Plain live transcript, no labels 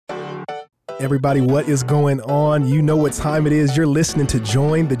Everybody, what is going on? You know what time it is. You're listening to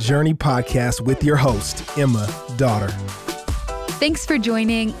Join the Journey podcast with your host, Emma Daughter. Thanks for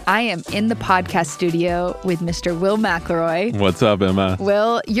joining. I am in the podcast studio with Mr. Will McIlroy. What's up, Emma?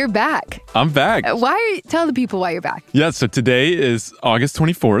 Will, you're back. I'm back. Tell the people why you're back. Yeah, so today is August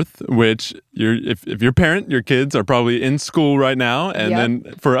 24th, which if you're a parent, your kids are probably in school right now. And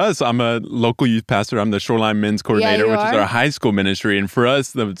then for us, I'm a local youth pastor. I'm the Shoreline Men's Coordinator, which is our high school ministry. And for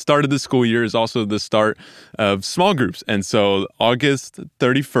us, the start of the school year is also the start of small groups. And so August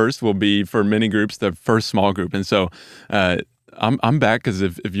 31st will be, for many groups, the first small group. And so I'm back because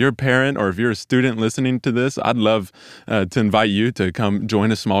if you're a parent or if you're a student listening to this, I'd love to invite you to come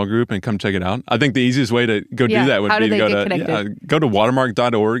join a small group and come check it out. I think the easiest way to go do that would be to go to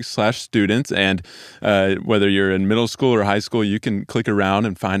watermark.org/students. And whether you're in middle school or high school, you can click around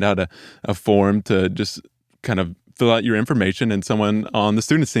and find out a form to just kind of fill out your information, and someone on the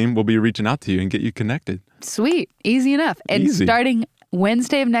student team will be reaching out to you and get you connected. Sweet. Easy enough. And starting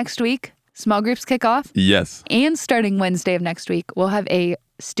Wednesday of next week, small groups kick off? Yes. And starting Wednesday of next week, we'll have a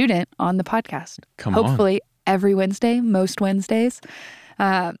student on the podcast. Hopefully every Wednesday, most Wednesdays.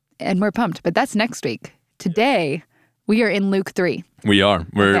 And we're pumped, but that's next week. Today, we are in Luke 3. We are.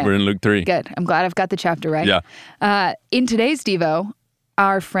 We're in Luke 3. Good. I'm glad I've got the chapter right. Yeah. In today's Devo,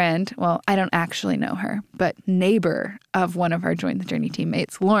 our friend, well, I don't actually know her, but neighbor of one of our Join the Journey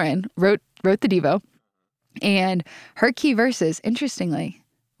teammates, Lauren, wrote the Devo. And her key verses, interestingly,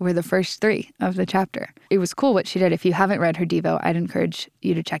 were the first 3 of the chapter. It was cool what she did. If you haven't read her Devo, I'd encourage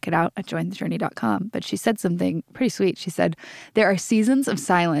you to check it out at jointhejourney.com. But she said something pretty sweet. She said, "There are seasons of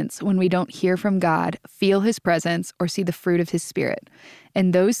silence when we don't hear from God, feel his presence, or see the fruit of his spirit.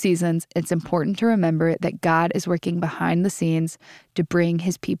 In those seasons, it's important to remember that God is working behind the scenes to bring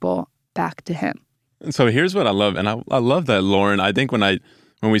his people back to him." So here's what I love. And I love that, Lauren. I think when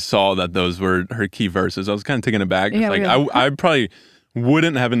we saw that those were her key verses, I was kind of taken aback. It's I probably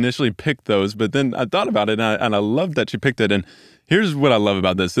wouldn't have initially picked those, but then I thought about it, and I love that she picked it. And here's what I love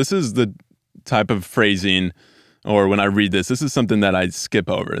about this. This is the type of phrasing, or when I read this is something that I skip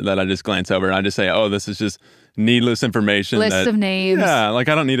over, that I just glance over, and I just say, oh, this is just needless information. List of names. Yeah, I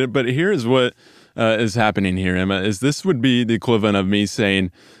don't need it. But here's what is happening here, Emma, is this would be the equivalent of me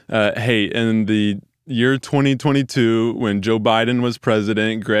saying, hey, in the year 2022, when Joe Biden was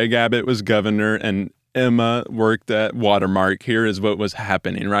president, Greg Abbott was governor, and Emma worked at Watermark, here is what was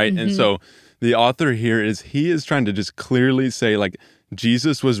happening, right? Mm-hmm. And so the author here he is trying to just clearly say, like,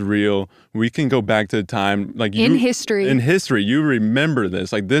 Jesus was real. We can go back to the time, like in history, you remember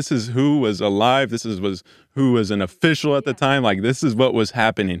this. Like, this is who was alive. This was who was an official at the time. Like, this is what was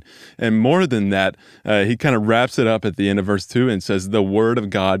happening. And more than that, he kind of wraps it up at the end of verse 2 and says, the word of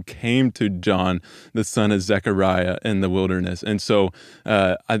God came to John, the son of Zechariah, in the wilderness. And so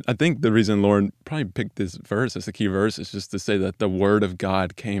I think the reason Lauren probably picked this verse as the key verse is just to say that the word of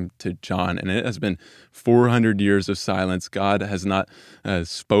God came to John. And it has been 400 years of silence. God has not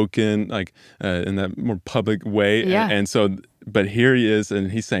spoken in that more public way. Yeah. And so, but here he is,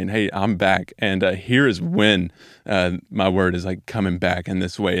 and he's saying, hey, I'm back. And here is when my word is like coming back in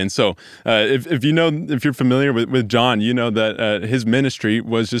this way. And so if you're familiar with John, you know that his ministry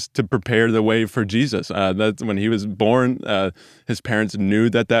was just to prepare the way for Jesus. That's when he was born. His parents knew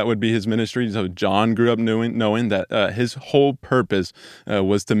that would be his ministry. So John grew up knowing that his whole purpose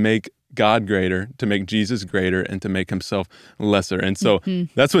was to make God greater, to make Jesus greater, and to make himself lesser. And so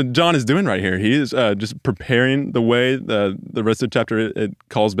that's what John is doing right here. He is just preparing the way. The rest of the chapter, it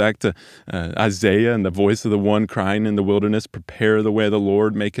calls back to Isaiah and the voice of the one crying in the wilderness, prepare the way of the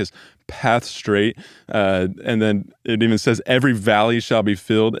Lord, make his path straight. And then it even says, every valley shall be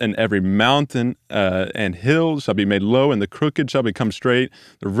filled, and every mountain and hill shall be made low, and the crooked shall become straight.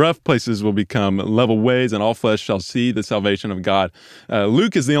 The rough places will become level ways, and all flesh shall see the salvation of God.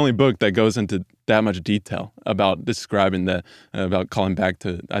 Luke is the only book that goes into that much detail about describing about calling back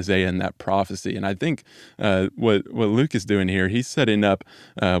to Isaiah and that prophecy. And I think what Luke is doing here, he's setting up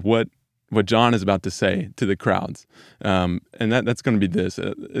what John is about to say to the crowds. And that's going to be this.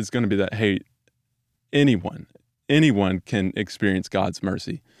 It's going to be that, hey, anyone can experience God's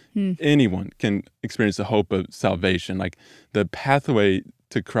mercy. Anyone can experience the hope of salvation. Like, the pathway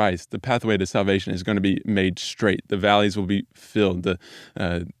to Christ, the pathway to salvation is going to be made straight. The valleys will be filled.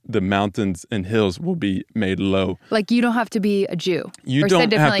 The mountains and hills will be made low. Like, you don't have to be a Jew. You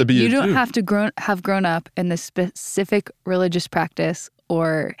don't have to be a Jew. You don't have to have grown up in the specific religious practice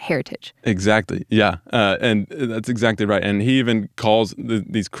or heritage. Exactly. Yeah. And that's exactly right. And he even calls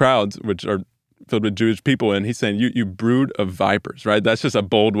these crowds, which are filled with Jewish people, and he's saying, you brood of vipers, right? That's just a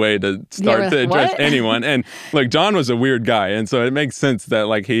bold way to start to address anyone. And look, John was a weird guy, and so it makes sense that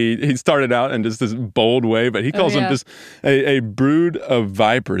like he started out in just this bold way, but he calls them just a brood of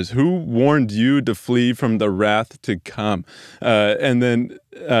vipers. Who warned you to flee from the wrath to come? And then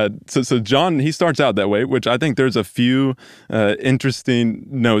so John, he starts out that way, which I think there's a few interesting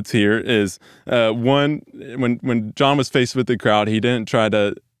notes here. Is one, when John was faced with the crowd, he didn't try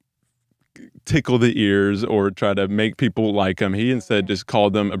to tickle the ears or try to make people like him. He instead just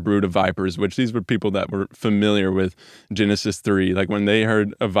called them a brood of vipers, which these were people that were familiar with Genesis 3. Like when they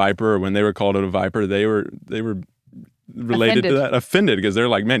heard a viper or when they were called a viper, they were related to that, offended, because they're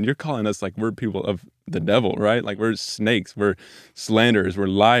like, man, you're calling us like we're people of the devil, right? Like we're snakes, we're slanderers, we're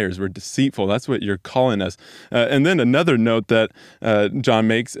liars, we're deceitful. That's what you're calling us. And then another note that John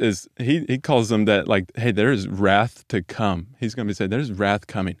makes is he calls them that like, hey, there's wrath to come. He's going to be saying there's wrath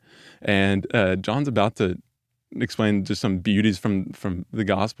coming. And John's about to explain just some beauties from the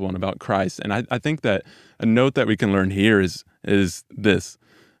gospel and about Christ. And I think that a note that we can learn here is this.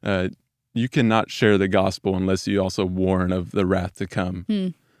 You cannot share the gospel unless you also warn of the wrath to come.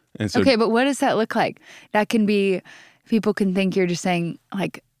 And so, okay, but what does that look like? That can be, people can think you're just saying,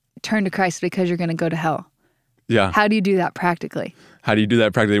 like, turn to Christ because you're going to go to hell. Yeah. How do you do that practically?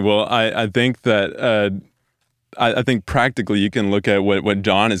 Well, I think that I think practically you can look at what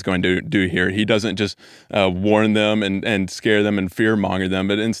John is going to do here. He doesn't just warn them and scare them and fearmonger them,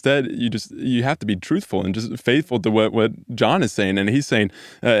 but instead you have to be truthful and just faithful to what John is saying. And he's saying,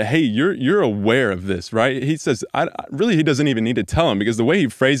 hey, you're aware of this, right? He says, really, he doesn't even need to tell him, because the way he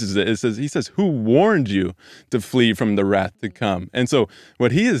phrases it, he says, who warned you to flee from the wrath to come? And so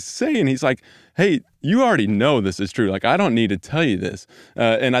what he is saying, he's like, hey, you already know this is true. Like, I don't need to tell you this.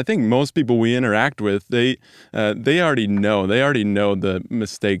 And I think most people we interact with, they already know. They already know the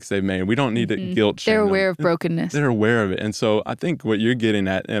mistakes they've made. We don't need to guilt shame They're them. aware of brokenness. They're aware of it. And so I think what you're getting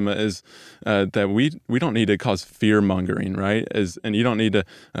at, Emma, is that we don't need to cause fear-mongering, right? And you don't need to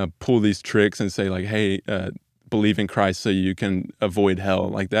pull these tricks and say, like, hey, believe in Christ so you can avoid hell.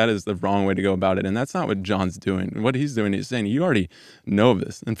 Like, that is the wrong way to go about it. And that's not what John's doing. What he's doing is saying, you already know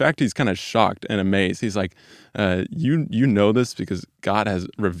this. In fact, he's kind of shocked and amazed. He's like, you know this because God has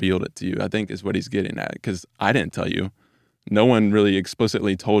revealed it to you, I think is what he's getting at, because I didn't tell you. No one really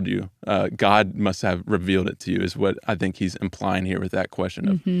explicitly told you. God must have revealed it to you, is what I think he's implying here with that question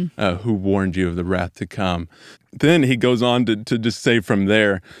of who warned you of the wrath to come. Then he goes on to just say from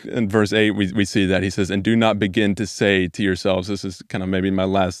there, in verse 8, we see that he says, and do not begin to say to yourselves, this is kind of maybe my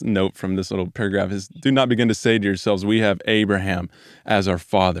last note from this little paragraph, is do not begin to say to yourselves, we have Abraham as our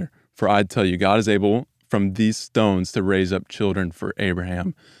father. For I tell you, God is able from these stones to raise up children for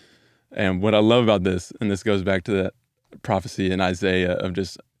Abraham. And what I love about this, and this goes back to that prophecy in Isaiah of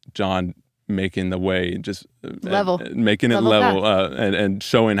just John making the way, just making it level, and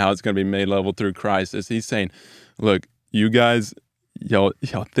showing how it's going to be made level through Christ, is he's saying, look, you guys, y'all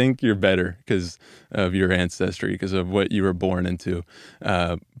think you're better because of your ancestry, because of what you were born into,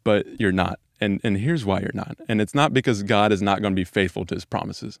 but you're not. And here's why you're not. And it's not because God is not going to be faithful to his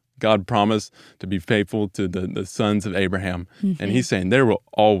promises. God promised to be faithful to the sons of Abraham. And he's saying there will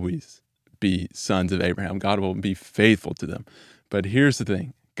always be sons of Abraham. God will be faithful to them. But here's the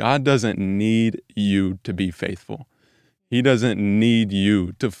thing. God doesn't need you to be faithful. He doesn't need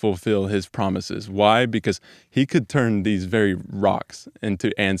you to fulfill his promises. Why? Because he could turn these very rocks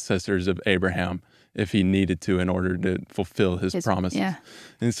into ancestors of Abraham if he needed to in order to fulfill his promises. Yeah.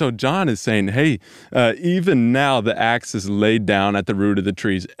 And so John is saying, hey, even now the axe is laid down at the root of the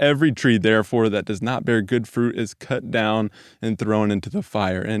trees. Every tree, therefore, that does not bear good fruit is cut down and thrown into the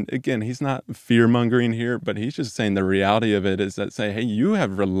fire. And again, he's not fear-mongering here, but he's just saying the reality of it is that, say, hey, you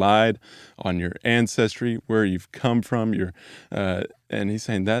have relied on your ancestry, where you've come from, and he's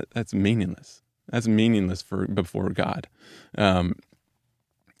saying that's meaningless. That's meaningless before God. And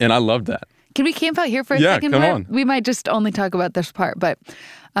I love that. Can we camp out here for a second? Come on. We might just only talk about this part, but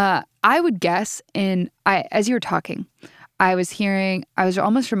I would guess as you were talking, I was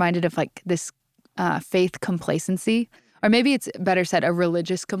almost reminded of like this faith complacency, or maybe it's better said, a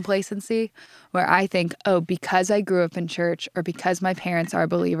religious complacency, where I think, because I grew up in church, or because my parents are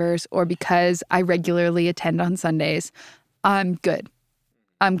believers, or because I regularly attend on Sundays, I'm good.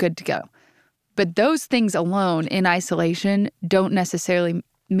 I'm good to go. But those things alone in isolation don't necessarily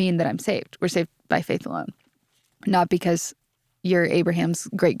mean that I'm saved. We're saved by faith alone. Not because you're Abraham's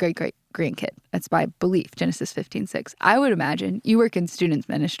great-great-great-grandkid. That's by belief, Genesis 15:6. I would imagine you work in students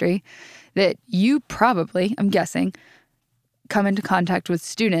ministry, that you probably, I'm guessing, come into contact with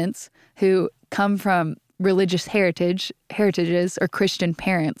students who come from religious heritages or Christian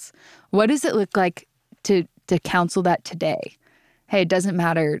parents, what does it look like to counsel that today? Hey, it doesn't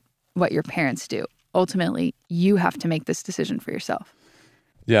matter what your parents do. Ultimately, you have to make this decision for yourself.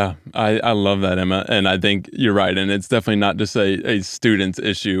 Yeah, I love that, Emma. And I think you're right. And it's definitely not just a student's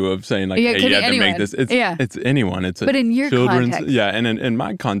issue of saying like, hey, you have to make this. It's anyone. But in your context. Yeah. And in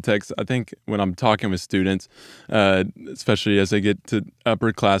my context, I think when I'm talking with students, especially as they get to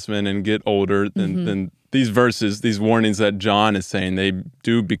upperclassmen and get older, then these verses, these warnings that John is saying, they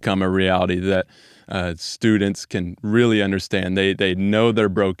do become a reality that students can really understand. They know their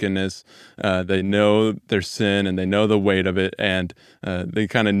brokenness, they know their sin, and they know the weight of it, and they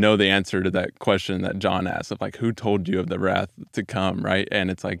kind of know the answer to that question that John asked of like, who told you of the wrath to come, right? And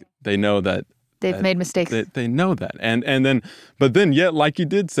it's like they know that they've made mistakes. They know that, and then, but then yet, like you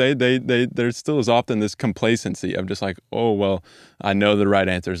did say, there still is often this complacency of just like, oh well, I know the right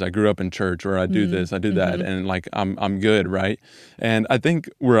answers. I grew up in church, or I do this, I do that, and like I'm good, right? And I think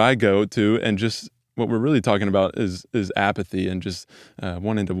where I go to, and just what we're really talking about is apathy, and just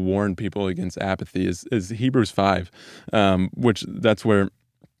wanting to warn people against apathy is Hebrews 5, which that's where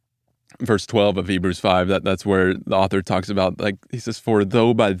verse 12 of Hebrews 5, that's where the author talks about, like, he says, for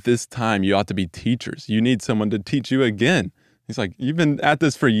though by this time you ought to be teachers, you need someone to teach you again. He's like, you've been at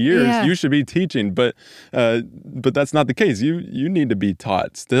this for years. Yeah. You should be teaching, but that's not the case. You need to be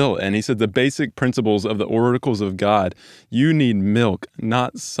taught still. And he said the basic principles of the oracles of God, you need milk,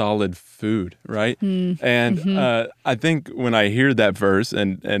 not solid food, right? And I think when I hear that verse,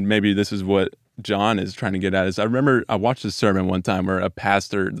 and maybe this is what John is trying to get at, is I remember I watched a sermon one time where a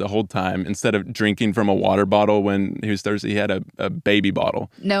pastor, the whole time, instead of drinking from a water bottle when he was thirsty, he had a baby bottle.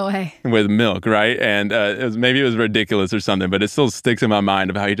 No way. With milk, right? And maybe it was ridiculous or something, but it still sticks in my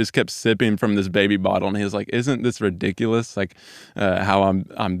mind of how he just kept sipping from this baby bottle. And he was like, isn't this ridiculous? Like how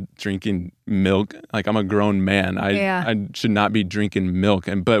I'm drinking milk. Like, I'm a grown man. I should not be drinking milk.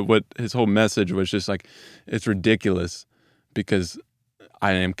 But what his whole message was just like, it's ridiculous because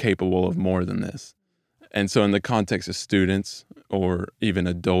I am capable of more than this. And so in the context of students or even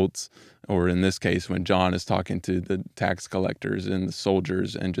adults, or in this case, when John is talking to the tax collectors and the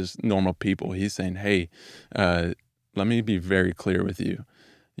soldiers and just normal people, he's saying, hey, let me be very clear with you.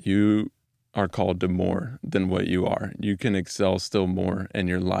 You are called to more than what you are. You can excel still more in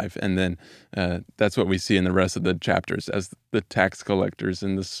your life. And then that's what we see in the rest of the chapters as the tax collectors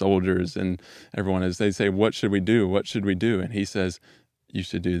and the soldiers and everyone, as they say, what should we do? What should we do? And he says, you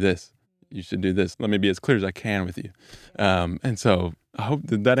should do this. You should do this. Let me be as clear as I can with you. And so I hope,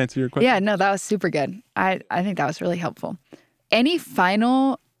 did that answer your question? Yeah, no, that was super good. I think that was really helpful. Any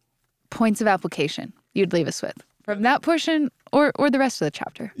final points of application you'd leave us with from that portion or the rest of the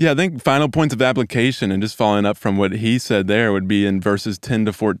chapter? Yeah, I think final points of application, and just following up from what he said there, would be in verses 10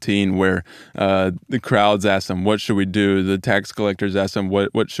 to 14, where the crowds ask him, what should we do? The tax collectors ask him,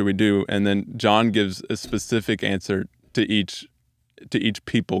 what should we do? And then John gives a specific answer to each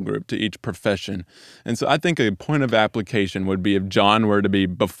people group, to each profession. And so I think a point of application would be if John were to be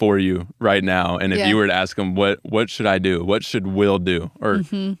before you right now, and if you were to ask him, what should I do? What should Will do? Or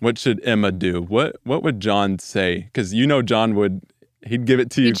what should Emma do? What would John say? Because John he'd give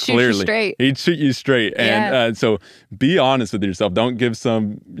it to you clearly. He'd shoot you straight. And so be honest with yourself. Don't give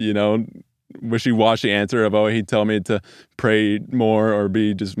some, wishy-washy answer of, he'd tell me to pray more or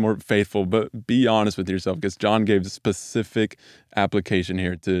be just more faithful. But be honest with yourself, because John gave specific application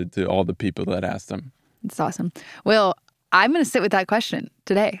here to all the people that asked him. It's awesome. Well, I'm going to sit with that question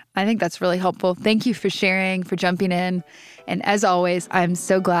today. I think that's really helpful. Thank you for sharing, for jumping in. And as always, I'm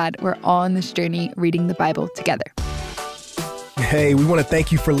so glad we're all on this journey reading the Bible together. Hey, we want to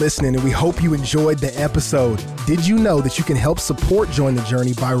thank you for listening, and we hope you enjoyed the episode. Did you know that you can help support Join the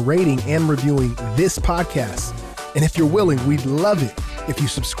Journey by rating and reviewing this podcast? And if you're willing, we'd love it if you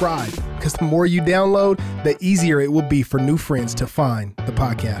subscribe, because the more you download, the easier it will be for new friends to find the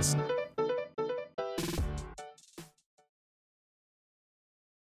podcast.